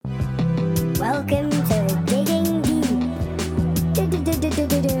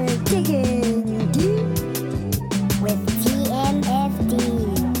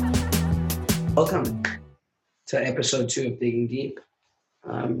to episode 2 of Digging Deep.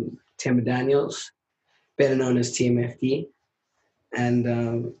 Timber Daniels, better known as TMFD.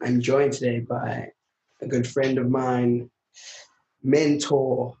 And I'm joined today by a good friend of mine,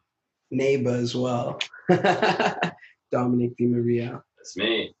 mentor, neighbor as well, Dominic Di Maria. That's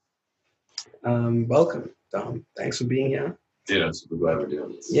me. Welcome, Dom. Thanks for being here. Dude, I'm super glad we're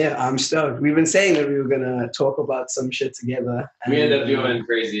doing this. Yeah, I'm stoked. We've been saying that we were going to talk about some shit together. We end up doing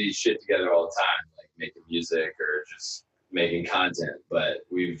crazy shit together all the time, like making music or just making content. But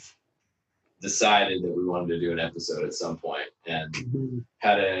we've decided that we wanted to do an episode at some point and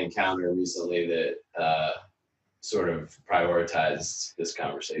had an encounter recently that sort of prioritized this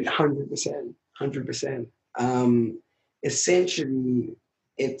conversation. 100%. Essentially,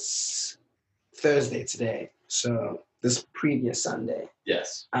 it's Thursday today. So this previous Sunday.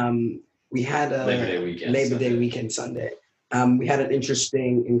 Yes. We had a Labor Day weekend Sunday. We had an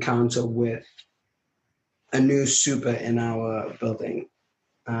interesting encounter with a new super in our building.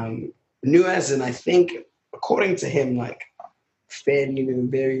 New as in, I think, according to him, like fairly new,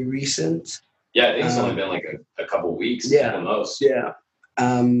 very recent. Yeah, I think it's only been like a couple weeks at the most. Yeah.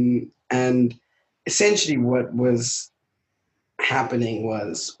 And essentially what was happening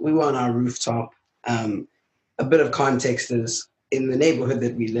was we were on our rooftop. A bit of context is in the neighborhood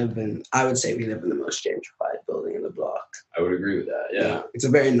that we live in, I would say we live in the most gentrified building in the block. I would agree with that, yeah. It's a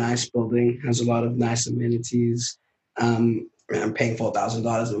very nice building, has a lot of nice amenities. I'm paying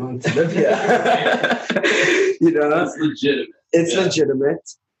 $4,000 a month to live here. You know? It's legitimate. It's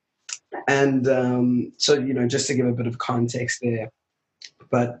legitimate. And so, just to give a bit of context there,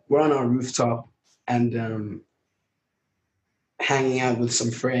 but we're on our rooftop and hanging out with some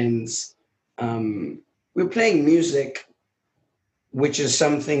friends. We're playing music, which is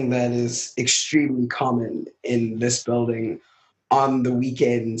something that is extremely common in this building on the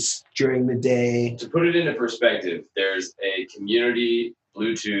weekends, during the day. To put it into perspective, there's a community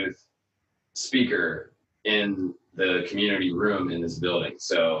Bluetooth speaker in the community room in this building.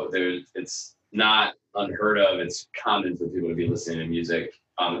 So it's not unheard of. It's common for people to be listening to music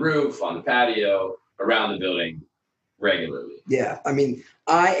on the roof, on the patio, around the building regularly. Yeah, I mean,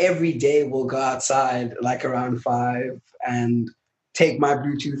 I every day will go outside like around 5 and take my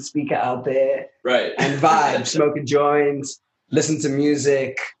Bluetooth speaker out there, right, and vibe, smoke a joint, listen to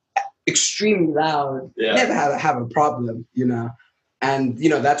music, extremely loud. Yeah. Never have a problem, And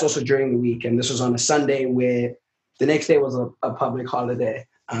that's also during the week, and this was on a Sunday where the next day was a public holiday.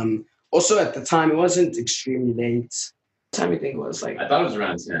 Also at the time, it wasn't extremely late. What time do you think it was? I thought it was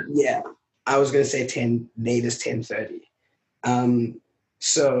around 10. Yeah. I was going to say 10, latest 10:30.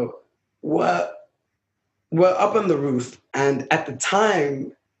 So we're up on the roof. And at the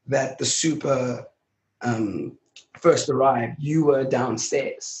time that the super first arrived, you were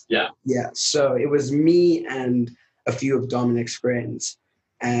downstairs. Yeah. Yeah. So it was me and a few of Dominic's friends.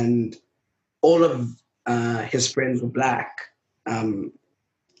 And all of his friends were Black,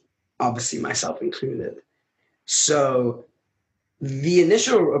 obviously myself included. So the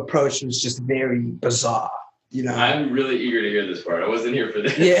initial approach was just very bizarre, I'm really eager to hear this part. I wasn't here for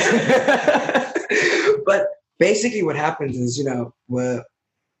this. Yeah. But basically what happens is, we're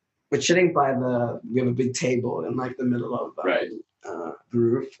sitting we have a big table in like the middle of the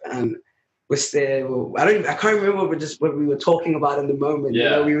roof, and we're still, I can't remember what we were talking about in the moment.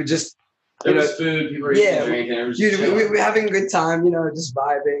 Yeah. We were just, there was food, people were eating, drinking. We were having a good time, just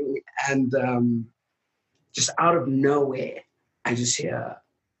vibing, and just out of nowhere, I just hear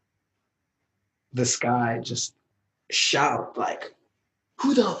this guy just shout like,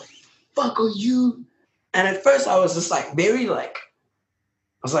 "Who the fuck are you?" And at first I was just like I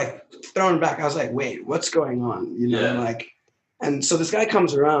was like thrown back. I was like, wait, what's going on? And so this guy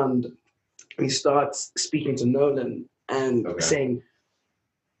comes around and he starts speaking to Nolan and saying,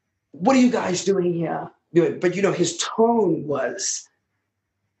 "What are you guys doing here?" But his tone was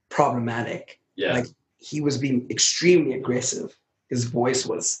problematic. Yeah. Like he was being extremely aggressive. His voice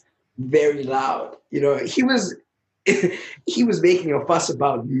was very loud. He was making a fuss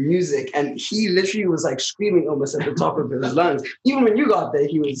about music, and he literally was like screaming almost at the top of his lungs. Even when you got there,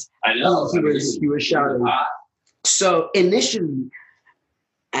 he was shouting. So initially,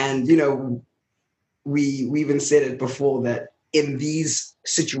 and we even said it before that in these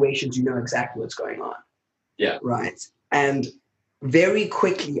situations, you know exactly what's going on. Yeah. Right. And very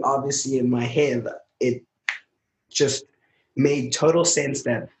quickly, obviously, in my head, it just made total sense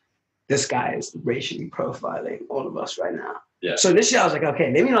that this guy is racially profiling all of us right now. Yeah. So initially I was like,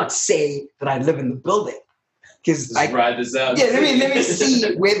 okay, let me not say that I live in the building. Because ride this out. Yeah, let me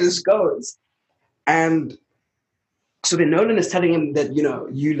see where this goes. And so then Nolan is telling him that,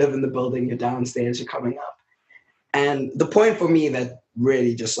 you live in the building, you're downstairs, you're coming up. And the point for me that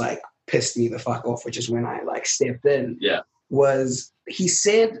really just like pissed me the fuck off, which is when I like stepped in, was he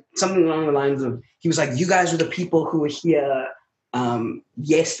said something along the lines of, he was like, you guys were the people who were here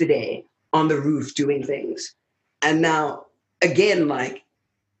yesterday on the roof doing things. And now, again, like,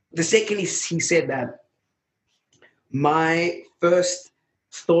 the second he said that, my first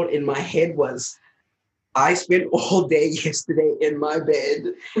thought in my head was, I spent all day yesterday in my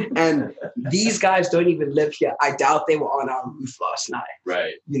bed, and these guys don't even live here. I doubt they were on our roof last night.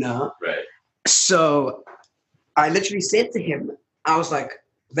 Right. You know? Right. So I literally said to him, I was like,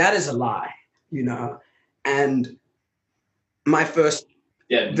 that is a lie, you know? And my first...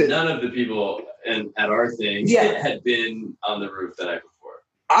 none of the people at our thing had been on the roof the night before.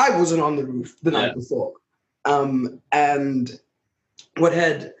 I wasn't on the roof the night before. And what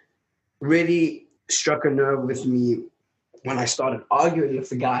had really struck a nerve with me when I started arguing with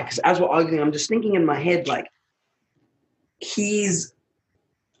the guy, because as we're arguing, I'm just thinking in my head, like, he's,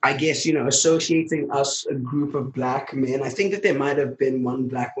 I guess, you know, associating us, a group of black men. I think that there might have been one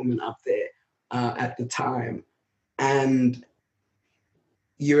black woman up there at the time. And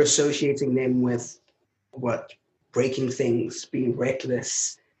you're associating them with what? Breaking things, being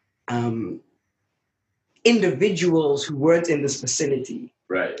reckless, individuals who weren't in this vicinity.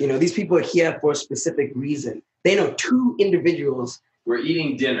 Right. You know, these people are here for a specific reason. They know two individuals. We're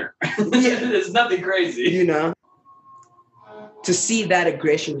eating dinner. There's nothing crazy. You know? To see that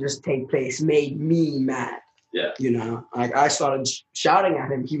aggression just take place made me mad. Yeah. You know? Like, I started shouting at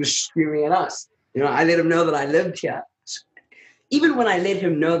him. He was screaming at us. You know, I let him know that I lived here. Even when I let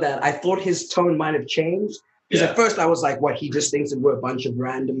him know that, I thought his tone might have changed. Because at first I was like, what, he just thinks that we're a bunch of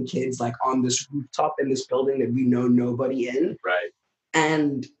random kids like on this rooftop in this building that we know nobody in. Right.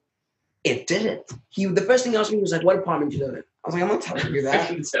 And it didn't. The first thing he asked me was like, what apartment do you live in? I was like, I'm not telling you that. I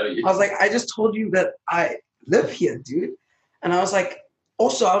can tell you. I was like, I just told you that I live here, dude. And I was like,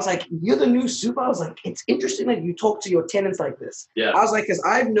 you're the new super. I was like, it's interesting that you talk to your tenants like this. Yeah. I was like, because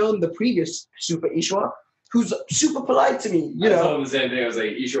I've known the previous super Ishwar, who's super polite to me, you know. I told him the same thing. I was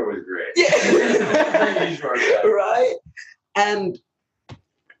like, Ishwar was great. Yeah. Ishwar guy. Right? And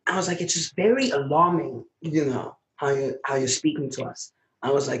I was like, it's just very alarming, you know, how you're speaking to us.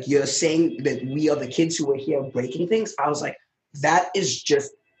 I was like, you're saying that we are the kids who are here breaking things? I was like, that is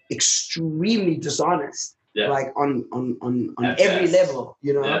just extremely dishonest. Yeah. Like on every level,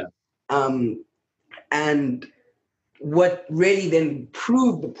 you know? Yeah. And what really then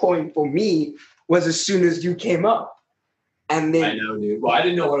proved the point for me was as soon as you came up. And then I know, dude. Well, I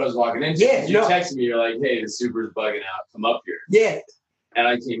didn't know what I was walking into. Yeah, you texted me, you're like, hey, the super's bugging out. Come up here. Yeah. And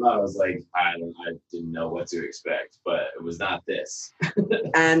I came out, I was like, I didn't know what to expect, but it was not this.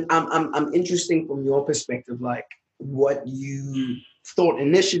 And I'm interesting from your perspective, like what you thought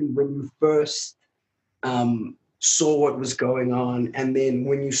initially when you first saw what was going on, and then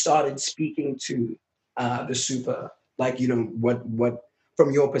when you started speaking to the super, like, you know, what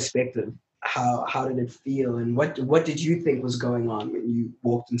from your perspective, how did it feel, and what did you think was going on when you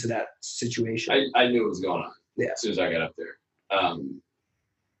walked into that situation? I knew what was going on. Yeah. As soon as I got up there.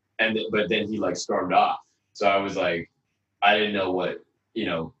 But then he like stormed off. So I was like, I didn't know what, you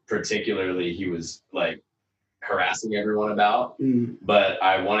know, particularly he was like harassing everyone about, but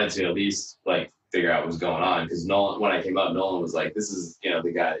I wanted to at least like figure out what was going on. Because Nolan, when I came up, Nolan was like, this is, you know,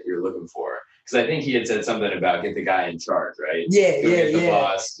 the guy that you're looking for. Because I think he had said something about get the guy in charge, right? Yeah, get the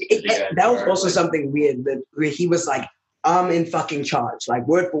boss. That was also something weird, that where he was like, I'm in fucking charge, like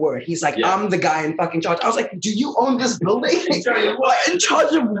word for word. He's like, I'm the guy in fucking charge. I was like, do you own this building? In charge of what? In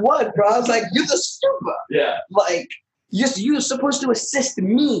charge of what, bro? I was like, you're the super. Yeah. Like, you're supposed to assist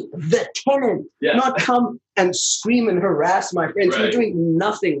me, the tenant, not come and scream and harass my friends who are doing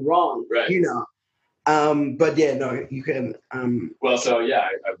nothing wrong, you know? But yeah, no, you can. Well, so yeah,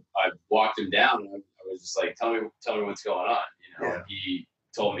 I walked him down. And I was just like, tell me what's going on. You know, he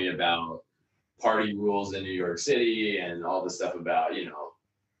told me about party rules in New York City and all the stuff about, you know,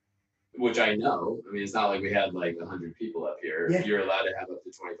 which I know. I mean, it's not like we had like 100 people up here. Yeah. You're allowed to have up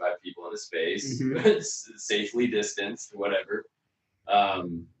to 25 people in a space, safely distanced, whatever.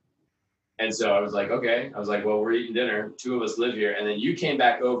 And so I was like, okay. I was like, well, we're eating dinner. 2 of us live here. And then you came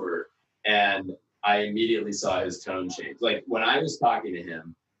back over and I immediately saw his tone change. Like when I was talking to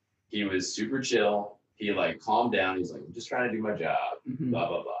him, he was super chill. He like calmed down. He's like, I'm just trying to do my job, blah,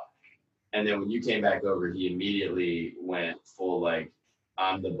 blah, blah. And then when you came back over, he immediately went full like,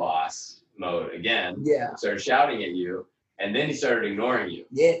 I'm the boss mode again. Yeah. Started shouting at you. And then he started ignoring you.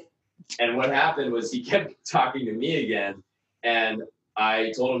 Yeah. And what happened was he kept talking to me again. And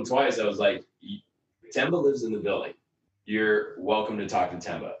I told him twice, I was like, Temba lives in the building. You're welcome to talk to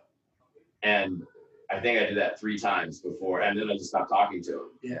Temba. And I think I did that 3 times before, and then I just stopped talking to him.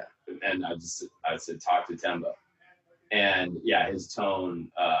 Yeah. And I said, talk to Temba. And yeah, his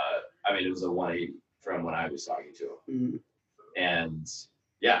tone, I mean, it was a 180 from when I was talking to him. And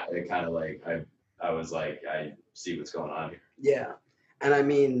yeah, it kind of like, I was like, I see what's going on here. Yeah. And I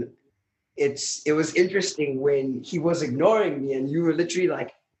mean, it was interesting when he was ignoring me and you were literally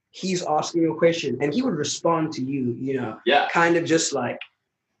like, he's asking you a question and he would respond to you, you know, kind of just like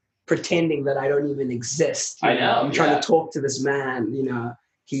pretending that I don't even exist. I know. I'm trying to talk to this man, you know,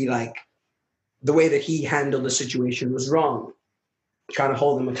 he like, the way that he handled the situation was wrong. Trying to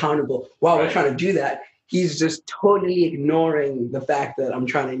hold him accountable. While we're trying to do that, he's just totally ignoring the fact that I'm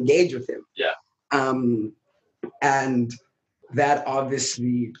trying to engage with him. Yeah. And that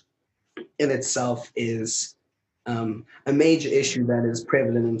obviously in itself is a major issue that is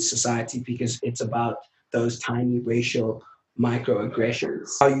prevalent in society because it's about those tiny racial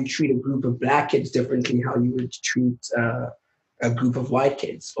microaggressions. How you treat a group of Black kids differently, how you would treat a group of white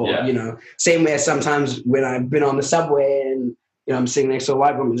kids. Or, you know, same way as sometimes when I've been on the subway and, you know, I'm sitting next to a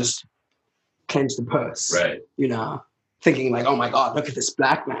white woman, just clench the purse. Right. You know, thinking like, oh my God, look at this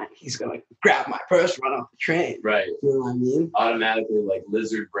Black man. He's going to grab my purse, run off the train. Right. You know what I mean? Automatically like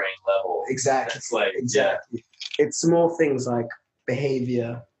lizard brain level. Exactly. It's like, exactly. It's small things like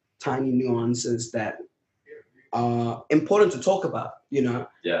behavior, tiny nuances that are important to talk about, you know?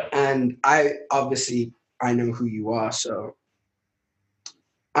 Yeah. And I know who you are, so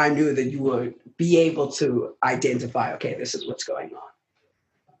I knew that you would be able to identify, okay, this is what's going on.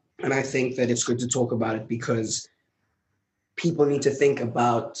 And I think that it's good to talk about it because people need to think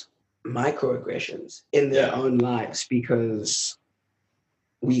about microaggressions in their own lives because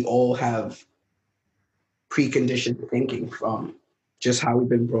we all have preconditioned thinking from just how we've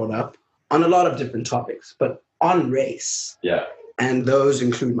been brought up on a lot of different topics, but on race. Yeah. And those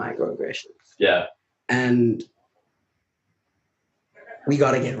include microaggressions. Yeah. And we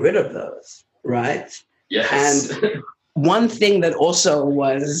got to get rid of those, right? Yes. And one thing that also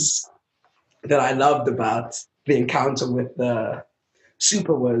was that I loved about the encounter with the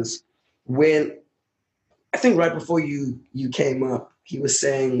Super was when I think right before you came up, he was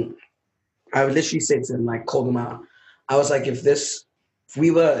saying, I would literally say to him, like, called him out. I was like, if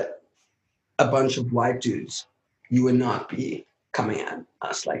we were a bunch of white dudes, you would not be coming at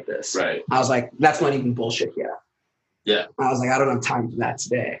us like this. Right. I was like, that's not even bullshit here. Yeah. I was like, I don't have time for that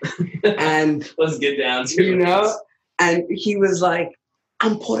today. And let's get down to you know, and he was like,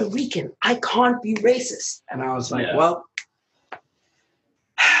 I'm Puerto Rican. I can't be racist. And I was like, well,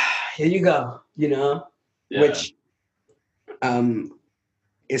 here you go, you know, which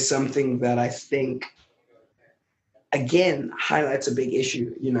is something that I think, again, highlights a big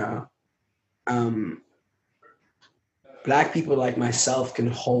issue, you know. Black people like myself can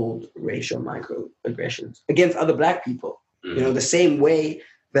hold racial microaggressions against other Black people. Mm-hmm. You know, the same way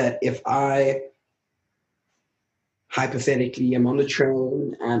that if I hypothetically am on the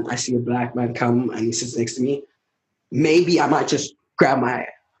train and I see a Black man come and he sits next to me, maybe I might just grab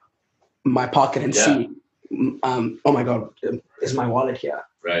my pocket and see, oh my God, is my wallet here?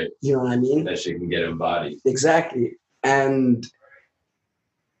 Right. You know what I mean? That shit can get embodied. Exactly. And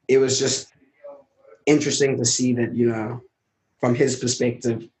it was just interesting to see that, you know, from his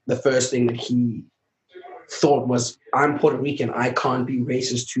perspective, the first thing that he thought was, I'm Puerto Rican, I can't be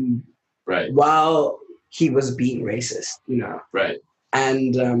racist to you. Right. While he was being racist, you know. Right.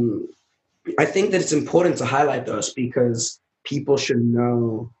 And I think that it's important to highlight those because people should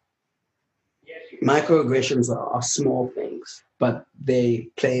know microaggressions are small things, but they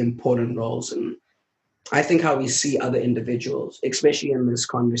play important roles. And I think how we see other individuals, especially in this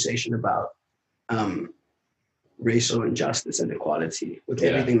conversation about racial injustice and equality with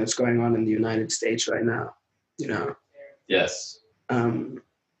everything that's going on in the United States right now, you know? Yes. And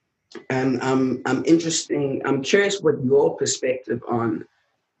I'm curious what your perspective on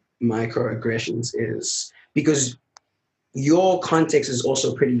microaggressions is, because your context is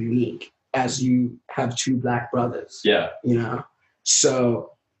also pretty unique as you have 2 Black brothers. Yeah. You know?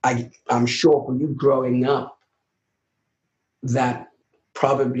 So I'm sure for you growing up, that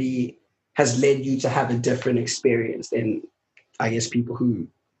probably has led you to have a different experience than, I guess, people who,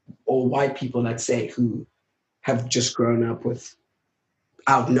 or white people, let's say, who have just grown up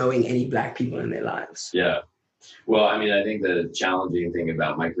without knowing any Black people in their lives. Yeah. Well, I mean, I think the challenging thing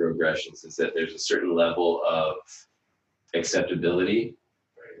about microaggressions is that there's a certain level of acceptability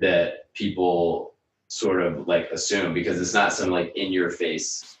that people sort of like assume because it's not some like in your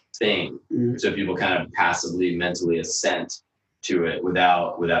face thing. Mm-hmm. So people kind of passively mentally assent to it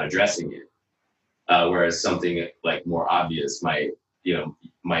without addressing it. Whereas something like more obvious might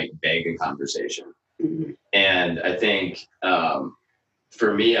beg a conversation. Mhm. And I think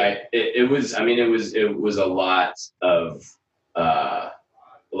for me, it was a lot of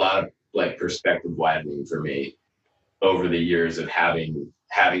like perspective widening for me over the years of having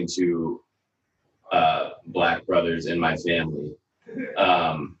two Black brothers in my family.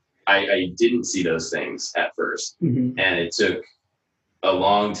 I didn't see those things at first, Mhm. and it took a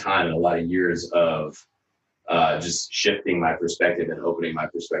long time and a lot of years of just shifting my perspective and opening my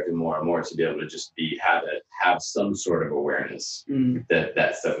perspective more and more to be able to just have some sort of awareness Mhm.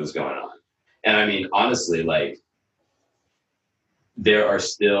 that stuff was going on. And I mean, honestly, like there are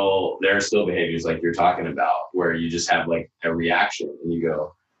still behaviors like you're talking about where you just have like a reaction and you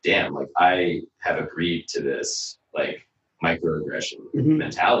go, damn, like I have agreed to this like microaggression Mhm.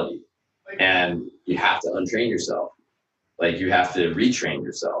 mentality, and you have to untrain yourself. Like you have to retrain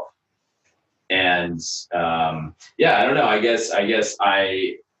yourself. And yeah, I don't know. I guess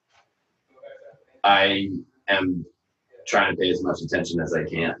I am trying to pay as much attention as I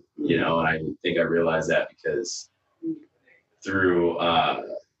can, and I think I realized that because through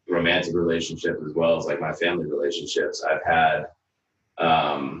romantic relationships as well as like my family relationships, I've had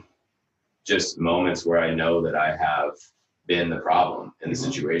just moments where I know that I have been the problem in the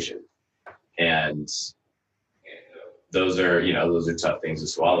situation, and those are tough things to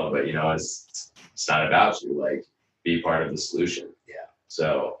swallow. But it's not about you. Like be part of the solution. Yeah.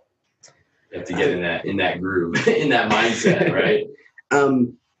 So you have to get in that groove, in that mindset, right?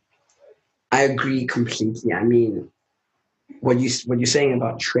 I agree completely. I mean, what you're saying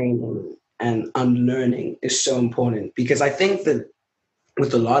about training and unlearning is so important, because I think that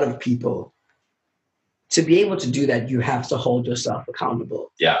with a lot of people, to be able to do that, you have to hold yourself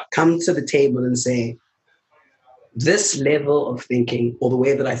accountable. Yeah. Come to the table and say, this level of thinking or the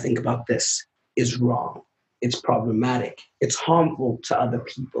way that I think about this is wrong. It's problematic. It's harmful to other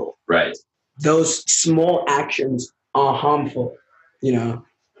people. Right. Those small actions are harmful.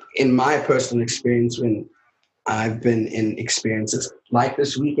 In my personal experience, when I've been in experiences like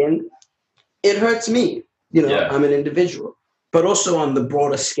this weekend, it hurts me. Yeah. I'm an individual. But also on the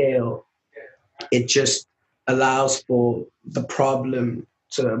broader scale, it just allows for the problem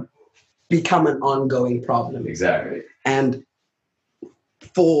to become an ongoing problem. Exactly. And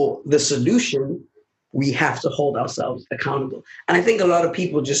for the solution, we have to hold ourselves accountable. And I think a lot of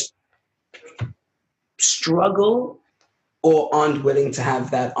people just struggle or aren't willing to have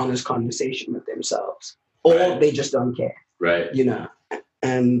that honest conversation with themselves, or Right. they just don't care. Right.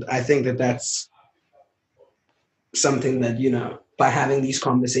 And I think that that's something that, by having these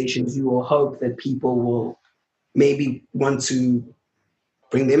conversations, you will hope that people will maybe want to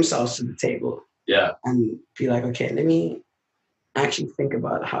bring themselves to the table. Yeah. And be like, okay, let me actually think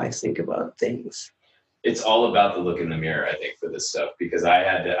about how I think about things. It's all about the look in the mirror, I think, for this stuff, because I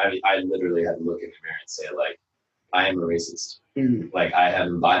literally had to look in the mirror and say, like, I am a racist. Mm. Like, I have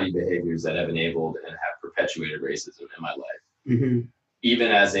embodied behaviors that have enabled and have perpetuated racism in my life. Mm-hmm.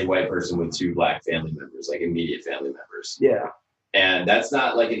 Even as a white person with two Black family members, like immediate family members. Yeah. And that's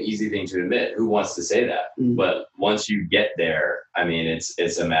not like an easy thing to admit. Who wants to say that? Mm. But once you get there, I mean,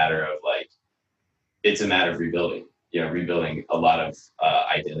 it's a matter of rebuilding. Rebuilding a lot of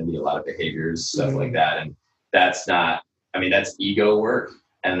identity, a lot of behaviors, stuff like that. And that's ego work,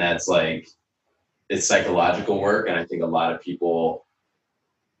 and that's like, it's psychological work. And I think a lot of people,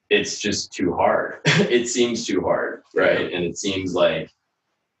 it's just too hard. It seems too hard, right? And it seems like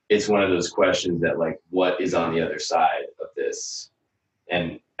it's one of those questions that, like, what is on the other side of this?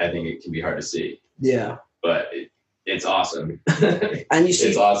 And I think it can be hard to see. Yeah. But it's awesome. And you see,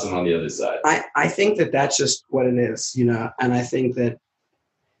 it's awesome on the other side. I think that that's just what it is, and I think that,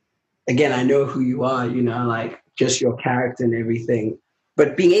 again, I know who you are, like just your character and everything,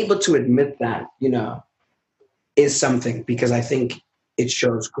 but being able to admit that, is something, because I think it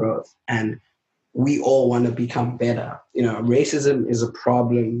shows growth, and we all want to become better. Racism is a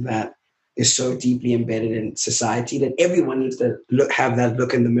problem that is so deeply embedded in society that everyone needs to have that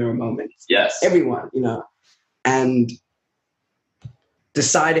look in the mirror moment. Yes. Everyone, and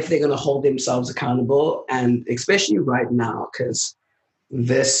decide if they're going to hold themselves accountable. And especially right now, because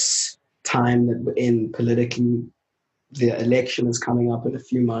this time that we're in politically, the election is coming up in a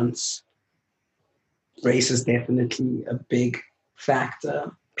few months. Race is definitely a big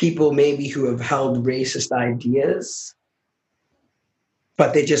factor. People maybe who have held racist ideas,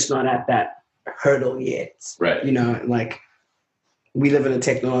 but they're just not at that hurdle yet. Right. Like, we live in a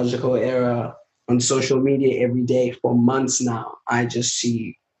technological era. On social media every day for months now, I just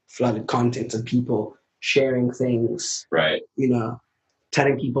see flooded content of people sharing things. Right.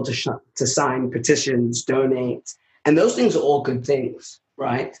 Telling people to sign petitions, donate. And those things are all good things,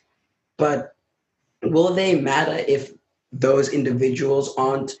 right? But will they matter if those individuals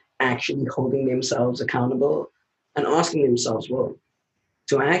aren't actually holding themselves accountable and asking themselves, well,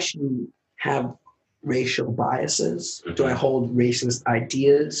 do I actually have racial biases? Do I hold racist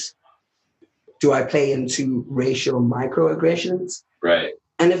ideas? Do I play into racial microaggressions? Right.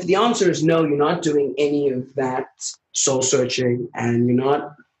 And if the answer is no, you're not doing any of that soul searching and you're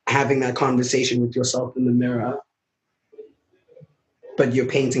not having that conversation with yourself in the mirror, but you're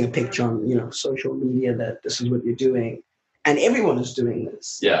painting a picture on, social media that this is what you're doing. And everyone is doing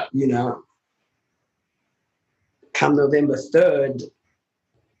this. Yeah. Come November 3rd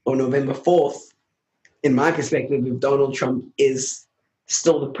or November 4th, in my perspective, if Donald Trump is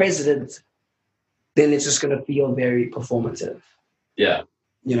still the president, then it's just going to feel very performative. Yeah.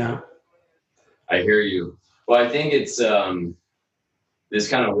 I hear you. Well, I think it's this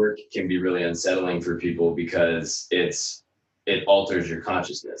kind of work can be really unsettling for people because it alters your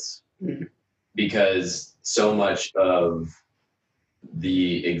consciousness. Mm-hmm. Because so much of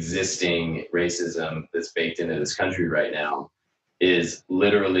the existing racism that's baked into this country right now is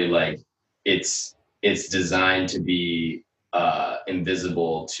literally like it's designed to be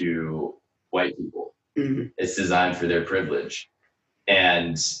invisible to white people. Mm-hmm. It's designed for their privilege.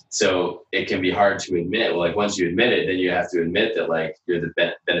 And so it can be hard to admit. Well, like once you admit it, then you have to admit that like you're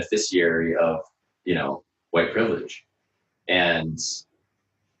the beneficiary of, white privilege. And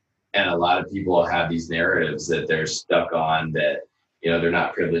a lot of people have these narratives that they're stuck on that, they're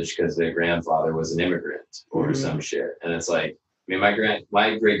not privileged because their grandfather was an immigrant or Mm-hmm. some shit. And it's like, I mean, my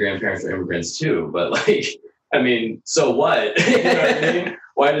great grandparents were immigrants too, but like, I mean, so what? You know what I mean?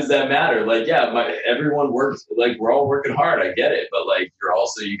 Why does that matter? Like, yeah, everyone works, like we're all working hard. I get it. But like,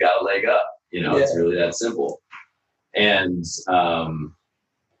 you got a leg up, It's really that simple. And,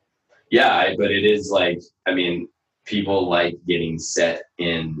 but it is like, I mean, people like getting set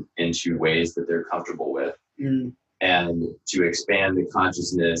into ways that they're comfortable with. Mm. And to expand the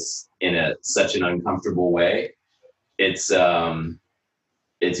consciousness in such an uncomfortable way, it's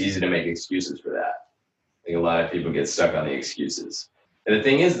easy to make excuses for that. I think a lot of people get stuck on the excuses. And the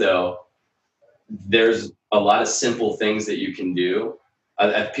thing is, though, there's a lot of simple things that you can do.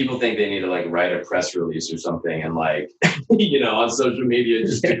 People think they need to like write a press release or something and like, on social media,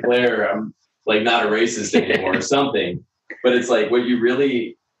 just declare I'm like not a racist anymore or something. But it's like what you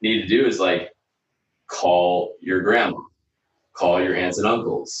really need to do is like call your grandma, call your aunts and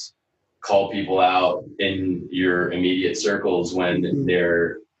uncles, call people out in your immediate circles when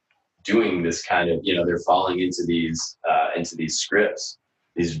they're doing this kind of, they're falling into these scripts,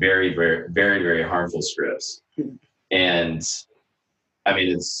 these very, very, very, very harmful scripts. And I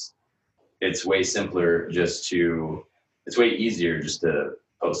mean, it's way simpler it's way easier just to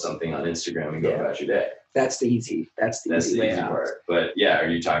post something on Instagram and go about your day. That's the easy way out. Part. But yeah, are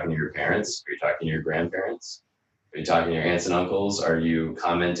you talking to your parents? Are you talking to your grandparents? Are you talking to your aunts and uncles? Are you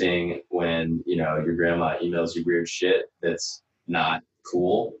commenting when, your grandma emails you weird shit that's not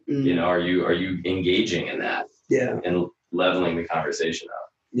cool? Mm. Are you engaging in that? Yeah. And leveling the conversation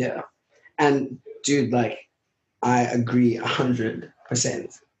up? Yeah. And dude, like, I agree 100%.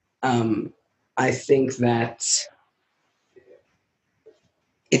 I think that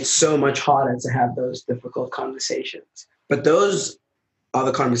it's so much harder to have those difficult conversations. But those are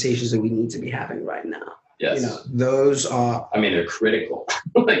the conversations that we need to be having right now. Yes. Those are... I mean, they're critical.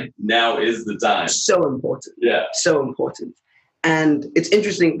 Like, now is the time. So important. Yeah. So important. And it's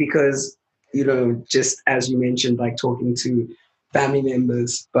interesting because, just as you mentioned, like talking to family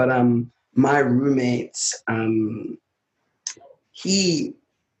members, but my roommate, he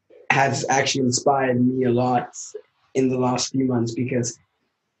has actually inspired me a lot in the last few months because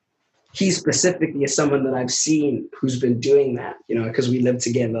he specifically is someone that I've seen who's been doing that, because we live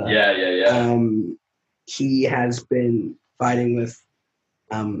together. Yeah. He has been fighting with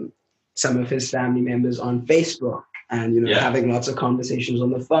some of his family members on Facebook and, having lots of conversations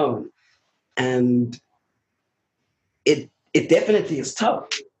on the phone. And it definitely is tough,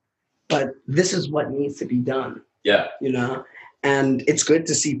 but this is what needs to be done. Yeah. And it's good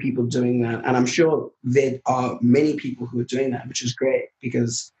to see people doing that. And I'm sure there are many people who are doing that, which is great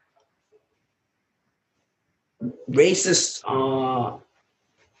because racists are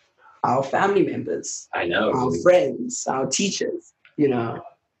our family members. I know. Our friends, our teachers,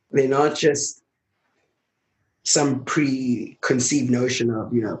 they're not just some preconceived notion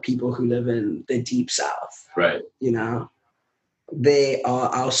of, people who live in the deep South. Right. They are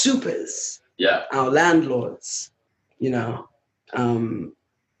our supers. Yeah. Our landlords, our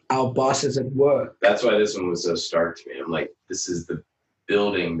bosses at work. That's why this one was so stark to me. I'm like, this is the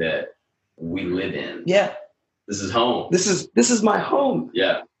building that we live in. Yeah. This is home. This is my home.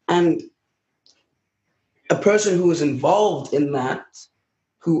 Yeah. And a person who is involved in that,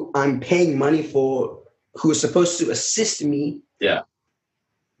 who I'm paying money for, who is supposed to assist me, Yeah.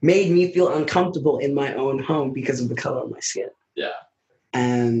 made me feel uncomfortable in my own home because of the color of my skin. Yeah.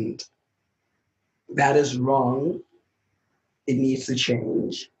 And that is wrong. It needs to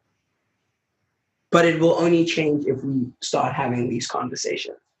change. But it will only change if we start having these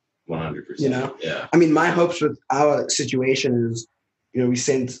conversations. 100%. You know? Yeah. I mean, my hopes with our situation is, we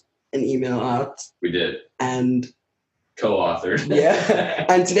sent an email out. We did. And co-authored. Yeah.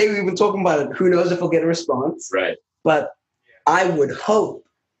 And today we've been talking about it. Who knows if we'll get a response? Right. But I would hope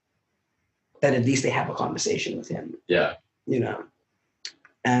that at least they have a conversation with him. Yeah.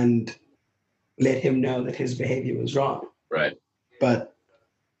 And let him know that his behavior was wrong. Right. But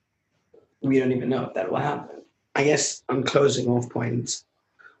we don't even know if that will happen. I guess on closing off points,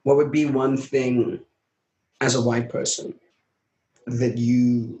 what would be one thing as a white person that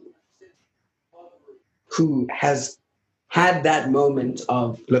who has had that moment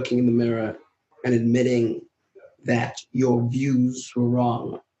of looking in the mirror and admitting that your views were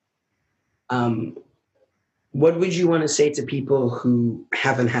wrong? What would you want to say to people who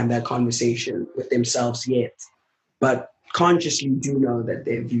haven't had that conversation with themselves yet, but consciously do know that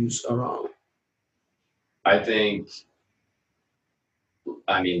their views are wrong? I think,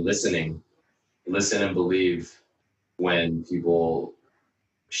 listen and believe when people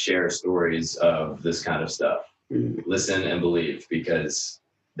share stories of this kind of stuff. Mm. Listen and believe, because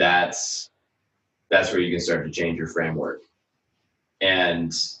that's where you can start to change your framework.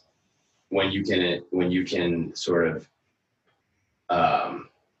 And when you can sort of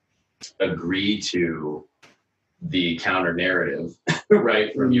agree to the counter narrative,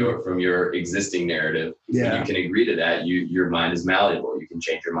 right, from your existing narrative. Yeah. When you can agree to that, your mind is malleable. You can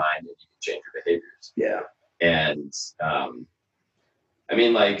change your mind and you can change your behaviors. Yeah. And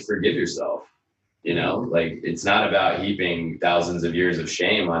forgive yourself. It's not about heaping thousands of years of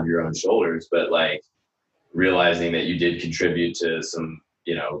shame on your own shoulders, but realizing that you did contribute to some,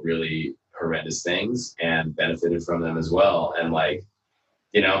 really horrendous things and benefited from them as well. And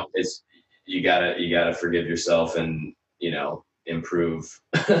it's, you gotta forgive yourself and, improve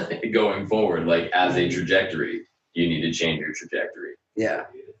going forward. As a trajectory, you need to change your trajectory. Yeah.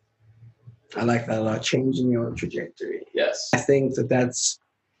 I like that a lot. Changing your trajectory. Yes. I think that's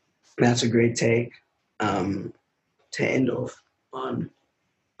a great take to end off on.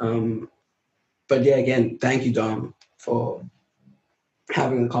 But yeah, again, thank you, Dom, for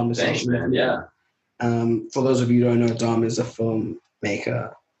having a conversation. Thanks, man. Yeah. For those of you who don't know, Dom is a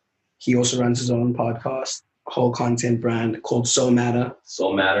filmmaker. He also runs his own podcast, whole content brand called Soul Matter.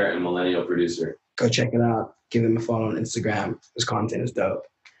 Soul Matter and Millennial Producer. Go check it out. Give him a follow on Instagram. His content is dope.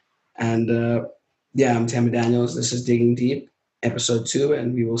 And I'm Tammy Daniels. This is Digging Deep, episode 2,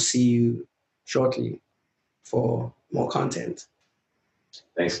 and we will see you shortly for more content.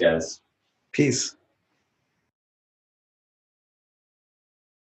 Thanks, guys. Peace.